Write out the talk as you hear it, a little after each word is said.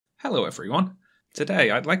Hello everyone.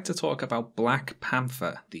 Today I'd like to talk about Black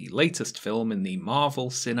Panther, the latest film in the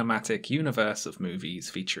Marvel Cinematic Universe of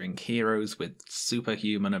movies featuring heroes with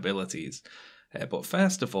superhuman abilities. But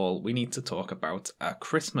first of all, we need to talk about A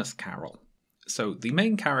Christmas Carol. So the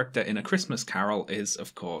main character in A Christmas Carol is,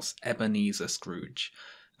 of course, Ebenezer Scrooge.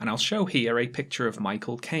 And I'll show here a picture of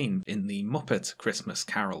Michael Caine in the Muppet Christmas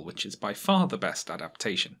Carol, which is by far the best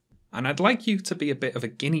adaptation. And I'd like you to be a bit of a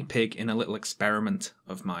guinea pig in a little experiment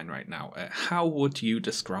of mine right now. How would you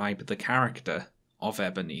describe the character of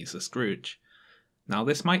Ebenezer Scrooge? Now,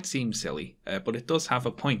 this might seem silly, but it does have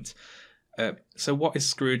a point. So what is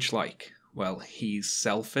Scrooge like? Well, he's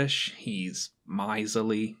selfish, he's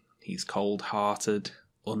miserly, he's cold-hearted,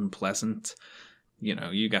 unpleasant. You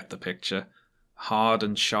know, you get the picture. Hard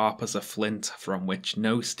and sharp as a flint from which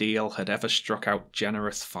no steel had ever struck out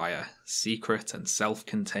generous fire, secret and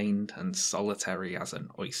self-contained and solitary as an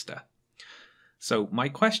oyster. So my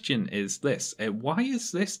question is this, why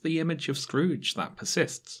is this the image of Scrooge that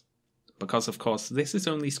persists? Because of course this is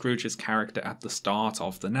only Scrooge's character at the start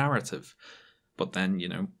of the narrative, but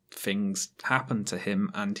then, things happen to him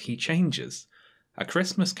and he changes. A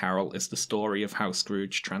Christmas Carol is the story of how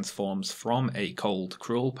Scrooge transforms from a cold,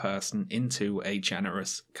 cruel person into a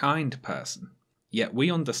generous, kind person. Yet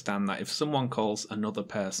we understand that if someone calls another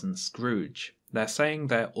person Scrooge, they're saying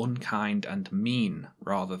they're unkind and mean,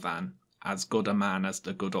 rather than as good a man as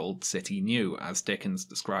the good old city knew, as Dickens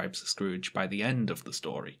describes Scrooge by the end of the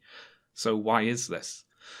story. So why is this?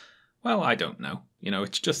 Well, I don't know.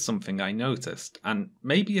 It's just something I noticed, and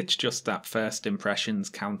maybe it's just that first impressions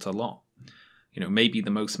count a lot. Maybe the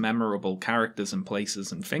most memorable characters and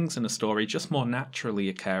places and things in a story just more naturally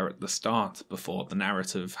occur at the start before the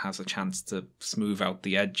narrative has a chance to smooth out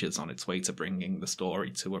the edges on its way to bringing the story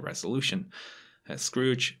to a resolution.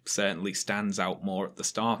 Scrooge certainly stands out more at the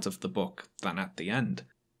start of the book than at the end.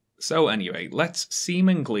 So anyway, let's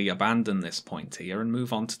seemingly abandon this point here and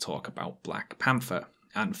move on to talk about Black Panther.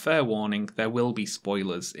 And fair warning, there will be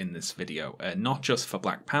spoilers in this video, not just for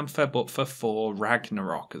Black Panther, but for Thor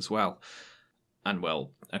Ragnarok as well. And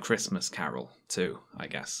well, A Christmas Carol too, I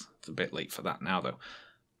guess. It's a bit late for that now though.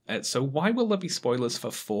 So why will there be spoilers for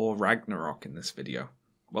Thor Ragnarok in this video?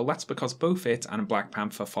 Well, that's because both it and Black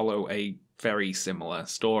Panther follow a very similar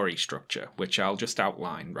story structure, which I'll just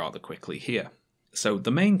outline rather quickly here. So the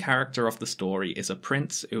main character of the story is a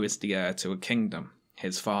prince who is the heir to a kingdom.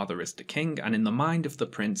 His father is the king, and in the mind of the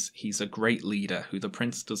prince, he's a great leader who the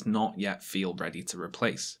prince does not yet feel ready to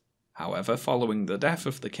replace. However, following the death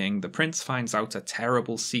of the king, the prince finds out a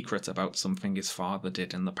terrible secret about something his father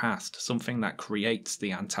did in the past, something that creates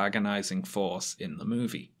the antagonizing force in the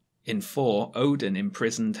movie. In Thor, Odin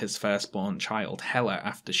imprisoned his firstborn child, Hela,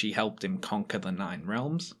 after she helped him conquer the 9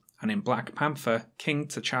 realms, and in Black Panther, King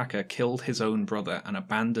T'Chaka killed his own brother and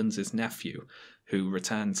abandons his nephew, who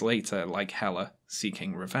returns later, like Hela,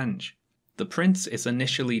 seeking revenge. The prince is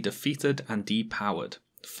initially defeated and depowered.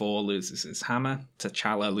 Thor loses his hammer,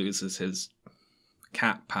 T'Challa loses his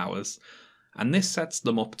cat powers, and this sets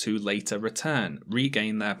them up to later return,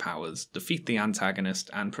 regain their powers, defeat the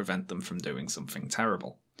antagonist, and prevent them from doing something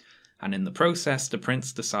terrible. And in the process, the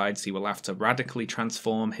prince decides he will have to radically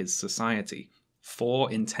transform his society.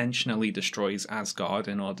 Thor intentionally destroys Asgard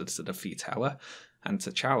in order to defeat Hela, and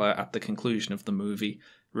T'Challa, at the conclusion of the movie,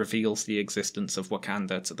 reveals the existence of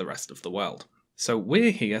Wakanda to the rest of the world. So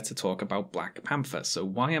we're here to talk about Black Panther, so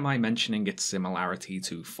why am I mentioning its similarity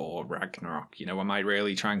to Thor Ragnarok? Am I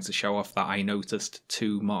really trying to show off that I noticed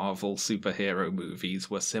 2 Marvel superhero movies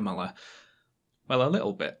were similar? Well, a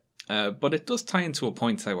little bit, but it does tie into a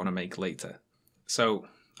point I want to make later. So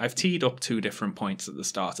I've teed up 2 different points at the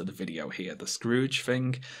start of the video here, the Scrooge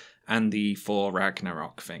thing and the Thor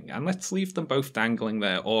Ragnarok thing, and let's leave them both dangling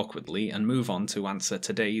there awkwardly and move on to answer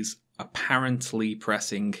today's apparently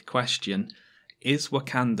pressing question. Is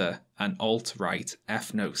Wakanda an alt-right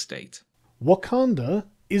ethno-state? Wakanda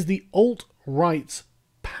is the alt-right's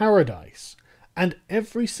paradise, and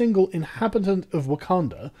every single inhabitant of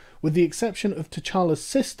Wakanda, with the exception of T'Challa's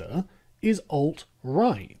sister, is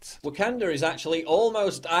alt-right. Wakanda is actually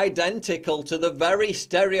almost identical to the very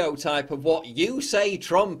stereotype of what you say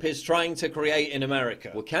Trump is trying to create in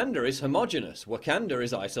America. Wakanda is homogenous. Wakanda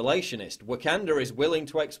is isolationist. Wakanda is willing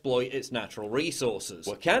to exploit its natural resources.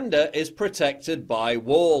 Wakanda is protected by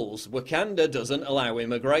walls. Wakanda doesn't allow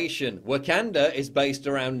immigration. Wakanda is based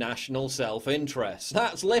around national self-interest.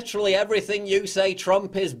 That's literally everything you say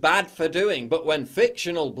Trump is bad for doing, but when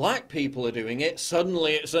fictional black people are doing it,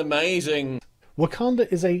 suddenly it's amazing.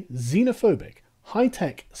 Wakanda is a xenophobic,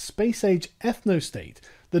 high-tech, space-age ethno-state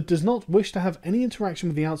that does not wish to have any interaction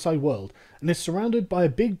with the outside world and is surrounded by a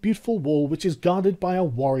big beautiful wall which is guarded by a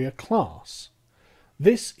warrior class.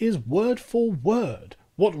 This is word for word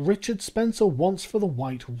what Richard Spencer wants for the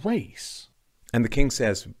white race. And the king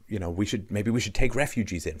says, you know, maybe we should take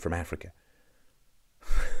refugees in from Africa.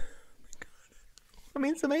 I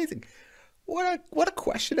mean, it's amazing. What a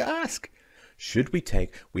question to ask. Should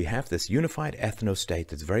we have this unified ethno-state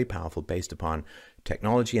that's very powerful based upon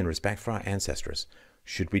technology and respect for our ancestors.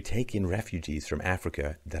 Should we take in refugees from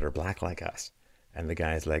Africa that are black like us? And the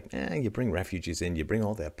guy's like, you bring refugees in, you bring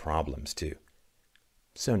all their problems too.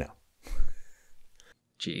 So no.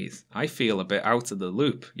 Jeez, I feel a bit out of the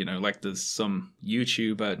loop, like there's some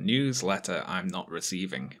YouTuber newsletter I'm not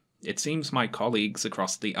receiving. It seems my colleagues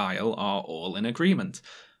across the aisle are all in agreement.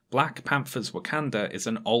 Black Panther's Wakanda is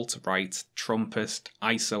an alt-right, Trumpist,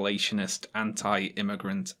 isolationist,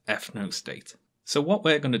 anti-immigrant ethno-state. So what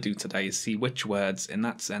we're going to do today is see which words in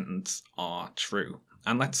that sentence are true.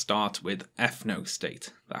 And let's start with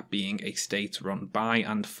ethno-state, that being a state run by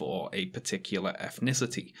and for a particular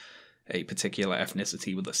ethnicity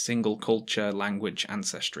with a single culture, language,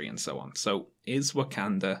 ancestry, and so on. So is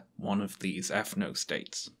Wakanda one of these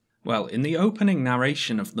ethno-states? Well, in the opening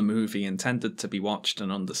narration of the movie intended to be watched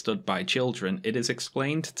and understood by children, it is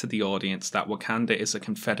explained to the audience that Wakanda is a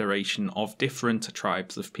confederation of different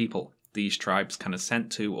tribes of people. These tribes can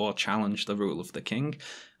assent to or challenge the rule of the king,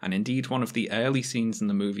 and indeed one of the early scenes in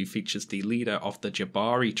the movie features the leader of the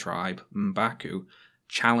Jabari tribe, M'Baku,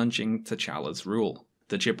 challenging T'Challa's rule.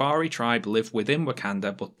 The Jabari tribe live within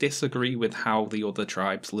Wakanda but disagree with how the other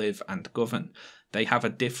tribes live and govern. They have a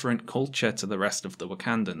different culture to the rest of the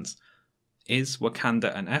Wakandans. Is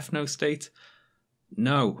Wakanda an ethno-state?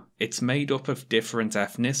 No, it's made up of different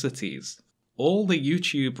ethnicities. All the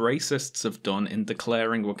YouTube racists have done in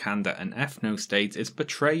declaring Wakanda an ethno-state is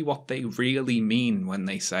portray what they really mean when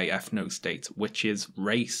they say ethno-state, which is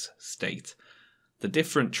race state. The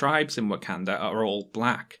different tribes in Wakanda are all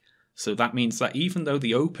black. So that means that even though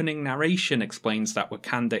the opening narration explains that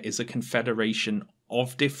Wakanda is a confederation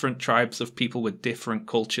of different tribes of people with different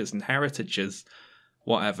cultures and heritages,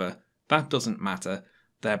 whatever, that doesn't matter.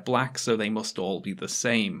 They're black, so they must all be the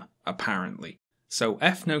same, apparently. So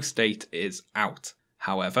ethno-state is out.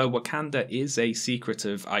 However, Wakanda is a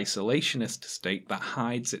secretive isolationist state that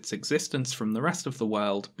hides its existence from the rest of the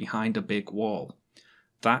world behind a big wall.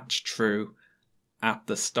 That's true at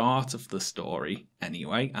the start of the story,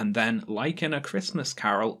 anyway, and then, like in A Christmas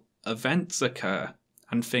Carol, events occur,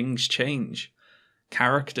 and things change.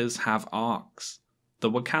 Characters have arcs.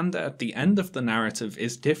 The Wakanda at the end of the narrative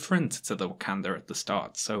is different to the Wakanda at the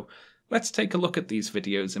start, so let's take a look at these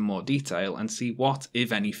videos in more detail and see what,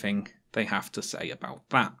 if anything, they have to say about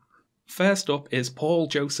that. First up is Paul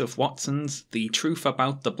Joseph Watson's The Truth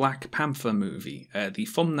About the Black Panther movie, the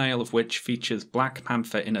thumbnail of which features Black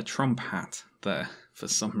Panther in a Trump hat there, for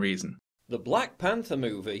some reason. The Black Panther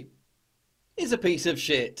movie is a piece of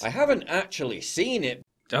shit. I haven't actually seen it.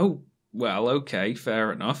 Oh, well, okay,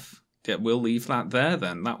 fair enough. Yeah, we'll leave that there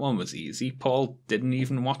then. That one was easy. Paul didn't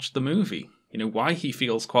even watch the movie. Why he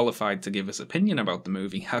feels qualified to give his opinion about the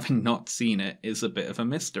movie, having not seen it, is a bit of a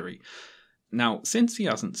mystery. Now, since he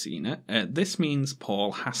hasn't seen it, this means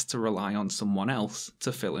Paul has to rely on someone else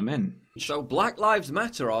to fill him in. So Black Lives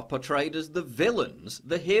Matter are portrayed as the villains,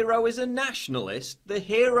 the hero is a nationalist, the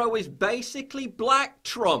hero is basically Black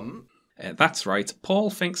Trump. That's right, Paul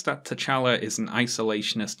thinks that T'Challa is an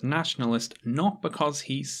isolationist nationalist not because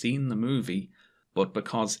he's seen the movie, but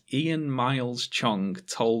because Ian Miles Chung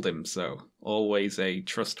told him so. Always a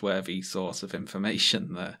trustworthy source of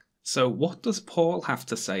information there. So what does Paul have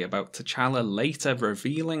to say about T'Challa later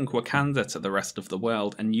revealing Wakanda to the rest of the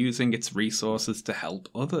world and using its resources to help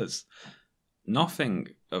others? Nothing,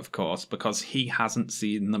 of course, because he hasn't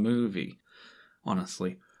seen the movie.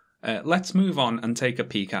 Honestly. Let's move on and take a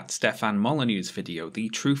peek at Stefan Molyneux's video, The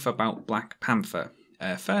Truth About Black Panther.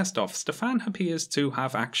 First off, Stefan appears to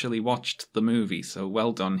have actually watched the movie, so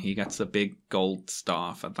well done, he gets a big gold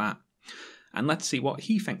star for that. And let's see what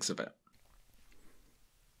he thinks of it.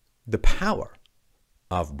 The power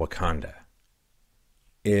of Wakanda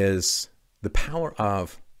is the power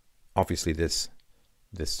of, obviously, this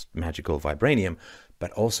magical vibranium,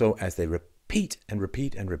 but also as they repeat and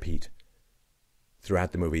repeat and repeat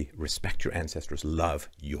throughout the movie, respect your ancestors, love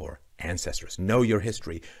your ancestors, know your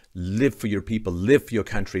history, live for your people, live for your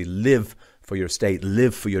country, live for your state,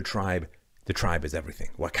 live for your tribe. The tribe is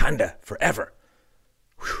everything. Wakanda forever.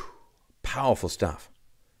 Whew. Powerful stuff.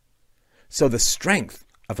 So the strength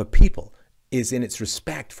of a people is in its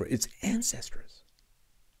respect for its ancestors.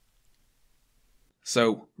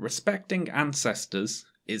 So, respecting ancestors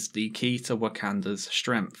is the key to Wakanda's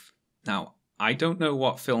strength. Now, I don't know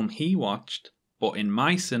what film he watched, but in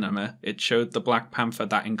my cinema, it showed the Black Panther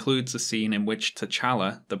that includes a scene in which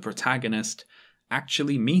T'Challa, the protagonist,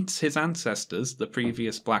 actually meets his ancestors, the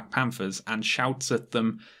previous Black Panthers, and shouts at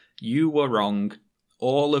them, "You were wrong.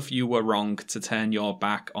 All of you were wrong to turn your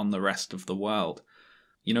back on the rest of the world."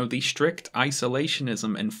 You know, the strict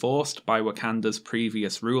isolationism enforced by Wakanda's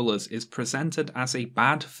previous rulers is presented as a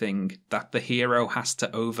bad thing that the hero has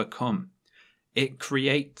to overcome. It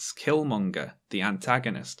creates Killmonger, the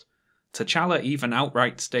antagonist. T'Challa even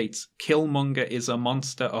outright states, "Killmonger is a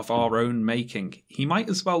monster of our own making." He might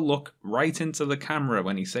as well look right into the camera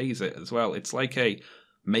when he says it as well. It's like a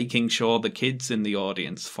making sure the kids in the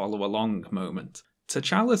audience follow along moment.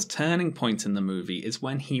 T'Challa's turning point in the movie is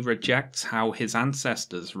when he rejects how his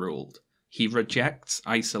ancestors ruled. He rejects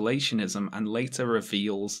isolationism and later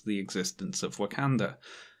reveals the existence of Wakanda.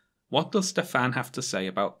 What does Stefan have to say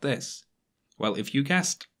about this? Well, if you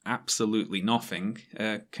guessed absolutely nothing,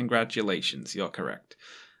 congratulations, you're correct.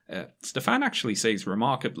 Stefan actually says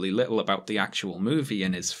remarkably little about the actual movie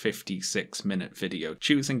in his 56-minute video,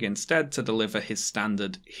 choosing instead to deliver his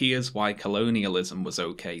standard "here's why colonialism was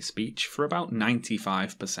okay" speech for about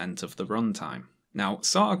 95% of the runtime. Now,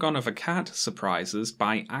 Sargon of Akkad surprises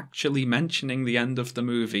by actually mentioning the end of the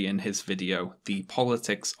movie in his video, The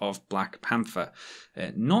Politics of Black Panther.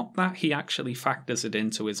 Not that he actually factors it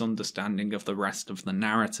into his understanding of the rest of the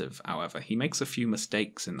narrative, however. He makes a few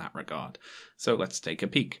mistakes in that regard. So let's take a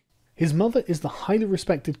peek. His mother is the highly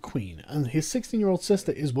respected queen, and his 16-year-old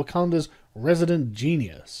sister is Wakanda's resident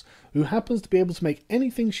genius, who happens to be able to make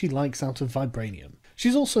anything she likes out of vibranium.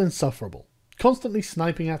 She's also insufferable, constantly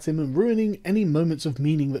sniping at him and ruining any moments of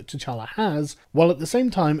meaning that T'Challa has, while at the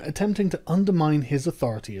same time attempting to undermine his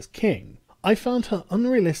authority as king. I found her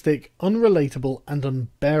unrealistic, unrelatable, and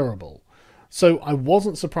unbearable, so I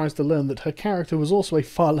wasn't surprised to learn that her character was also a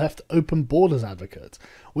far-left open borders advocate,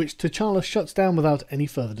 which T'Challa shuts down without any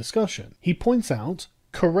further discussion. He points out,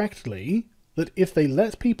 correctly, that if they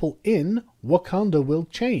let people in, Wakanda will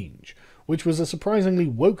change, which was a surprisingly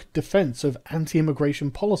woke defense of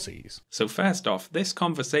anti-immigration policies. So first off, this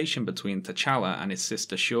conversation between T'Challa and his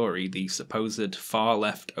sister Shuri, the supposed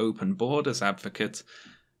far-left open borders advocate,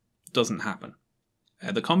 doesn't happen.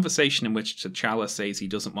 The conversation in which T'Challa says he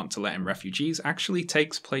doesn't want to let in refugees actually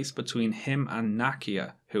takes place between him and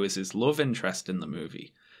Nakia, who is his love interest in the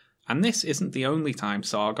movie. And this isn't the only time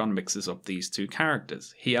Sargon mixes up these two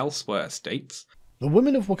characters. He elsewhere states, "The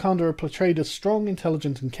women of Wakanda are portrayed as strong,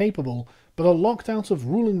 intelligent, and capable, but are locked out of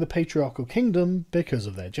ruling the patriarchal kingdom because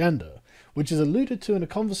of their gender," which is alluded to in a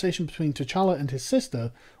conversation between T'Challa and his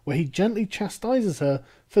sister, where he gently chastises her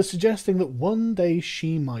for suggesting that one day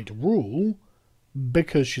she might rule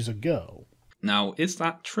because she's a girl. Now, is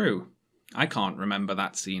that true? I can't remember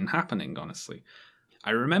that scene happening, honestly.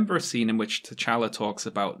 I remember a scene in which T'Challa talks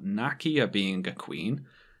about Nakia being a queen,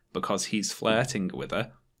 because he's flirting with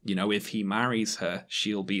her. You know, if he marries her,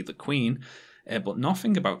 she'll be the queen, but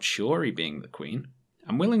nothing about Shuri being the queen.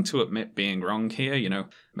 I'm willing to admit being wrong here, you know,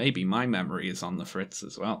 maybe my memory is on the fritz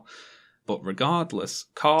as well. But regardless,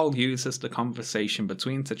 Carl uses the conversation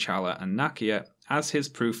between T'Challa and Nakia as his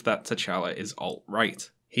proof that T'Challa is alt-right.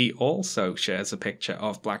 He also shares a picture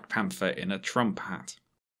of Black Panther in a Trump hat.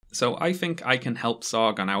 So I think I can help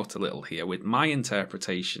Sargon out a little here with my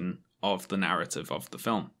interpretation of the narrative of the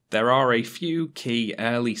film. There are a few key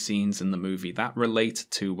early scenes in the movie that relate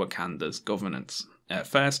to Wakanda's governance.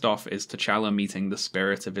 First off is T'Challa meeting the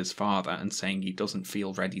spirit of his father and saying he doesn't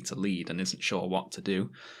feel ready to lead and isn't sure what to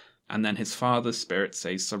do. And then his father's spirit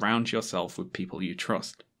says, "Surround yourself with people you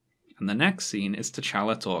trust." And the next scene is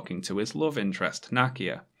T'Challa talking to his love interest,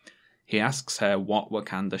 Nakia. He asks her what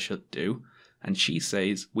Wakanda should do, and she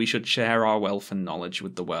says, "We should share our wealth and knowledge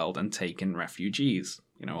with the world and take in refugees."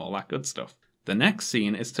 You know, all that good stuff. The next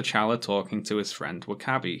scene is T'Challa talking to his friend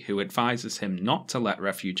W'Kabi, who advises him not to let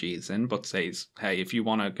refugees in, but says, "Hey, if you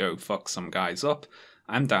want to go fuck some guys up,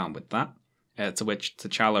 I'm down with that." To which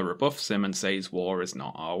T'Challa rebuffs him and says war is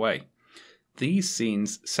not our way. These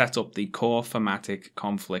scenes set up the core thematic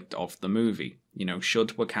conflict of the movie. You know, should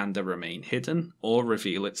Wakanda remain hidden or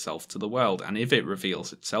reveal itself to the world? And if it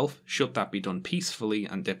reveals itself, should that be done peacefully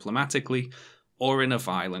and diplomatically, or in a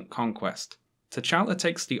violent conquest? T'Challa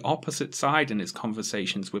takes the opposite side in his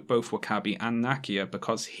conversations with both W'Kabi and Nakia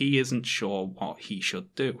because he isn't sure what he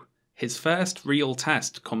should do. His first real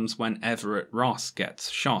test comes when Everett Ross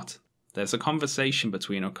gets shot. There's a conversation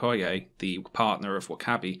between Okoye, the partner of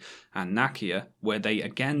W'Kabi, and Nakia, where they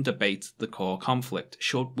again debate the core conflict.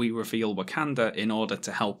 Should we reveal Wakanda in order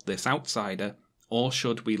to help this outsider, or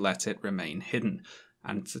should we let it remain hidden?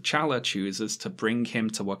 and T'Challa chooses to bring him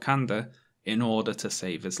to Wakanda in order to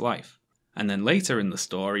save his life. And then later in the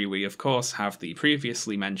story, we of course have the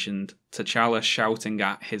previously mentioned T'Challa shouting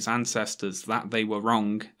at his ancestors that they were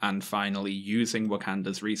wrong, and finally using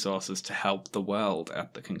Wakanda's resources to help the world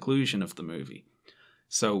at the conclusion of the movie.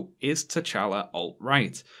 So, is T'Challa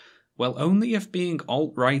alt-right? Well, only if being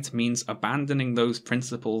alt-right means abandoning those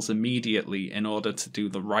principles immediately in order to do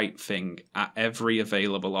the right thing at every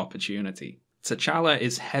available opportunity. T'Challa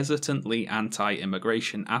is hesitantly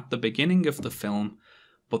anti-immigration at the beginning of the film,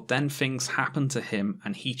 but then things happen to him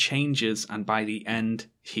and he changes, and by the end,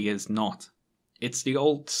 he is not. It's the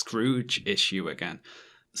old Scrooge issue again.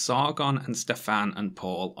 Sargon and Stefan and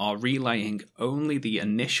Paul are relaying only the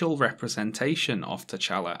initial representation of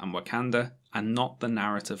T'Challa and Wakanda, and not the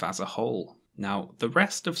narrative as a whole. Now, the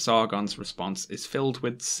rest of Sargon's response is filled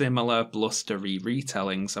with similar blustery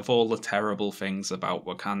retellings of all the terrible things about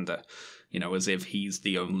Wakanda, as if he's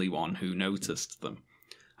the only one who noticed them.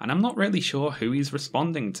 And I'm not really sure who he's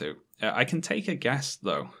responding to. I can take a guess,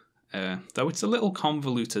 though it's a little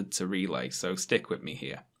convoluted to relay, so stick with me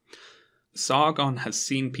here. Sargon has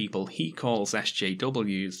seen people he calls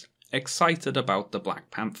SJWs excited about the Black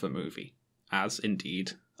Panther movie, as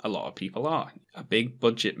indeed a lot of people are. A big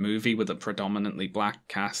budget movie with a predominantly black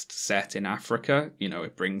cast set in Africa,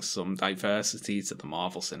 it brings some diversity to the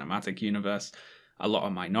Marvel Cinematic Universe. A lot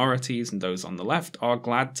of minorities and those on the left are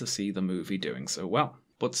glad to see the movie doing so well.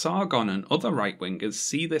 But Sargon and other right-wingers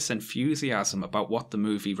see this enthusiasm about what the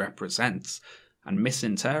movie represents and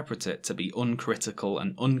misinterpret it to be uncritical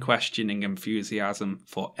and unquestioning enthusiasm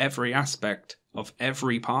for every aspect of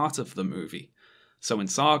every part of the movie. So in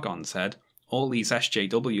Sargon's head, all these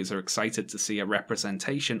SJWs are excited to see a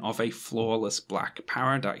representation of a flawless black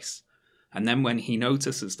paradise. And then when he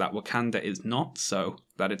notices that Wakanda is not so,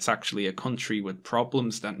 that it's actually a country with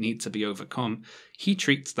problems that need to be overcome, he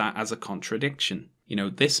treats that as a contradiction.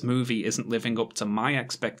 This movie isn't living up to my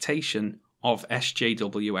expectation of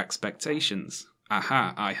SJW expectations.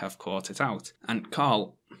 Aha, I have caught it out. And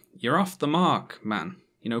Carl, you're off the mark, man.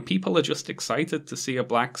 People are just excited to see a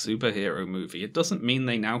black superhero movie. It doesn't mean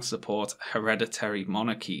they now support hereditary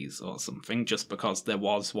monarchies or something just because there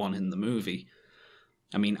was one in the movie.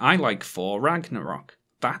 I mean, I like Thor Ragnarok.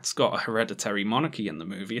 That's got a hereditary monarchy in the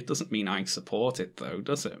movie. It doesn't mean I support it, though,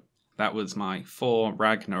 does it? That was my Thor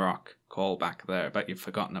Ragnarok callback there. I bet you've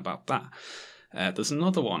forgotten about that. There's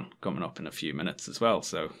another one coming up in a few minutes as well,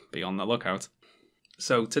 so be on the lookout.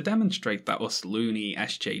 So to demonstrate that us loony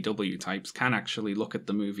SJW types can actually look at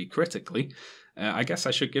the movie critically, I guess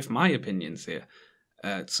I should give my opinions here.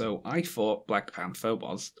 So I thought Black Panther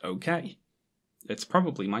was okay. It's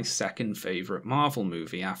probably my second favourite Marvel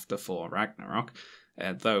movie after Thor Ragnarok,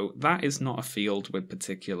 though that is not a field with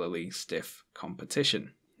particularly stiff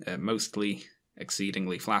competition. Mostly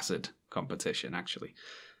exceedingly flaccid competition, actually.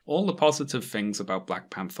 All the positive things about Black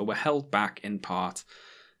Panther were held back in part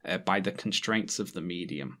by the constraints of the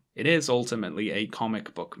medium. It is ultimately a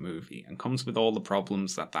comic book movie and comes with all the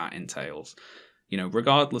problems that entails.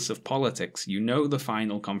 Regardless of politics, the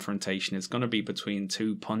final confrontation is going to be between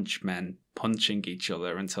two punch men punching each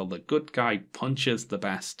other until the good guy punches the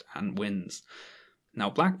best and wins. Now,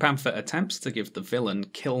 Black Panther attempts to give the villain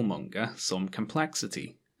Killmonger some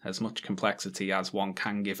complexity. As much complexity as one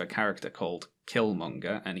can give a character called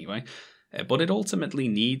Killmonger, anyway. But it ultimately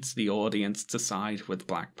needs the audience to side with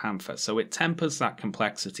Black Panther, so it tempers that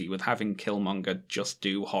complexity with having Killmonger just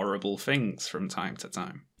do horrible things from time to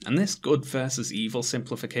time. And this good versus evil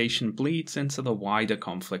simplification bleeds into the wider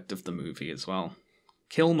conflict of the movie as well.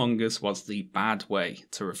 Killmonger's was the bad way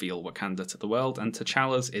to reveal Wakanda to the world, and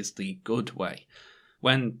T'Challa's is the good way.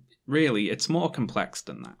 When, really, it's more complex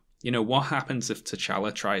than that. What happens if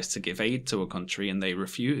T'Challa tries to give aid to a country and they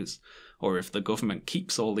refuse? Or if the government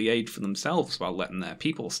keeps all the aid for themselves while letting their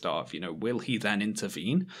people starve, will he then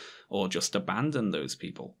intervene? Or just abandon those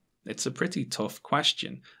people? It's a pretty tough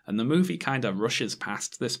question, and the movie kind of rushes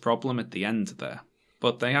past this problem at the end there.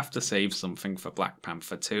 But they have to save something for Black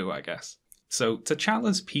Panther too, I guess. So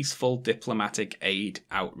T'Challa's peaceful diplomatic aid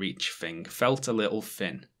outreach thing felt a little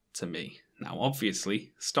thin to me. Now,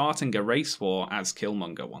 obviously, starting a race war as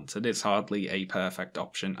Killmonger wanted is hardly a perfect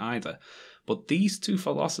option either, but these two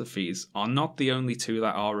philosophies are not the only two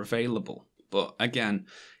that are available. But again,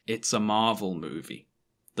 it's a Marvel movie.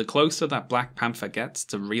 The closer that Black Panther gets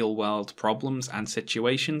to real-world problems and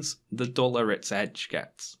situations, the duller its edge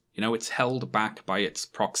gets. It's held back by its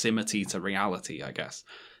proximity to reality, I guess.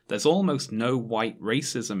 There's almost no white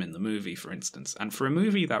racism in the movie, for instance, and for a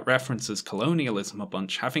movie that references colonialism a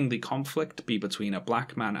bunch, having the conflict be between a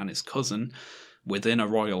black man and his cousin within a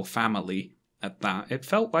royal family at that, it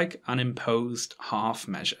felt like an imposed half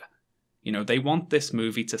measure. You know, they want this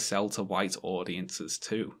movie to sell to white audiences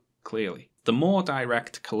too, clearly. The more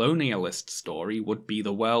direct colonialist story would be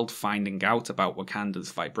the world finding out about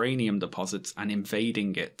Wakanda's vibranium deposits and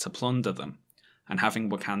invading it to plunder them, and having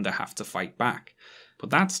Wakanda have to fight back. But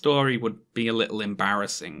that story would be a little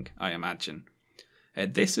embarrassing, I imagine.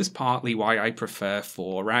 This is partly why I prefer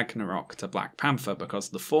Thor Ragnarok to Black Panther, because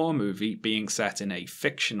the Thor movie, being set in a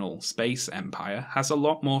fictional space empire, has a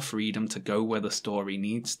lot more freedom to go where the story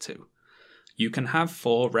needs to. You can have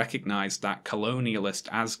Thor recognise that colonialist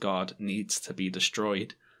Asgard needs to be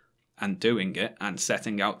destroyed, and doing it, and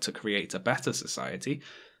setting out to create a better society,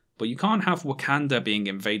 but you can't have Wakanda being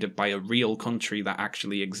invaded by a real country that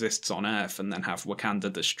actually exists on Earth and then have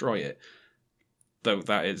Wakanda destroy it. Though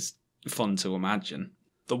that is fun to imagine.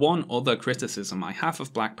 The one other criticism I have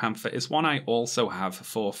of Black Panther is one I also have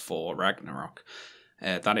for Thor Ragnarok,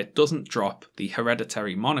 that it doesn't drop the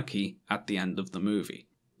hereditary monarchy at the end of the movie.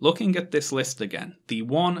 Looking at this list again, the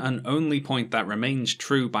one and only point that remains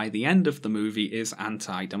true by the end of the movie is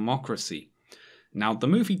anti-democracy. Now, the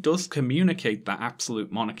movie does communicate that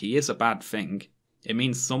absolute monarchy is a bad thing. It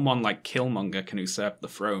means someone like Killmonger can usurp the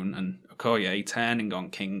throne, and Okoye turning on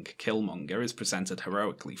King Killmonger is presented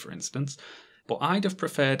heroically, for instance. But I'd have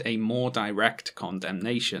preferred a more direct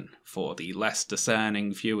condemnation for the less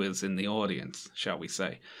discerning viewers in the audience, shall we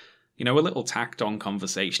say. You know, a little tacked-on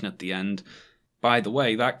conversation at the end. By the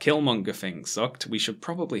way, that Killmonger thing sucked. We should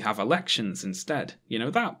probably have elections instead. You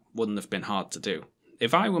know, that wouldn't have been hard to do.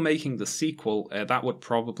 If I were making the sequel, that would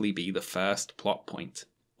probably be the first plot point.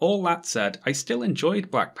 All that said, I still enjoyed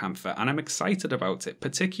Black Panther and I'm excited about it,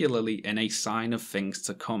 particularly in a sign of things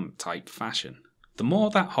to come type fashion. The more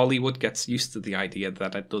that Hollywood gets used to the idea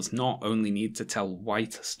that it does not only need to tell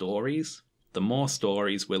white stories, the more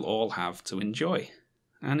stories we'll all have to enjoy.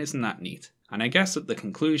 And isn't that neat? And I guess at the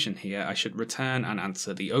conclusion here, I should return and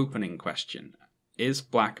answer the opening question. Is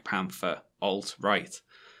Black Panther alt-right?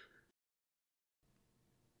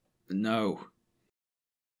 No.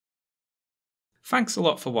 Thanks a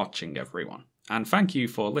lot for watching, everyone. And thank you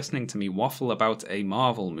for listening to me waffle about a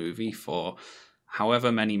Marvel movie for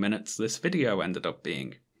however many minutes this video ended up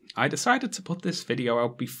being. I decided to put this video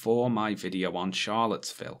out before my video on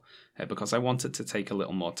Charlottesville, because I wanted to take a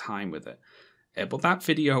little more time with it. But that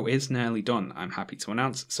video is nearly done, I'm happy to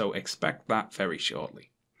announce, so expect that very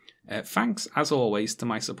shortly. Thanks, as always, to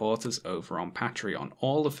my supporters over on Patreon,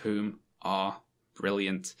 all of whom are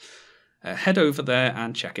brilliant. Head over there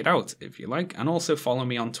and check it out if you like, and also follow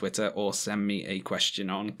me on Twitter or send me a question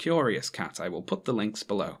on Curious Cat. I will put the links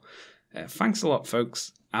below. Thanks a lot,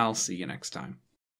 folks. I'll see you next time.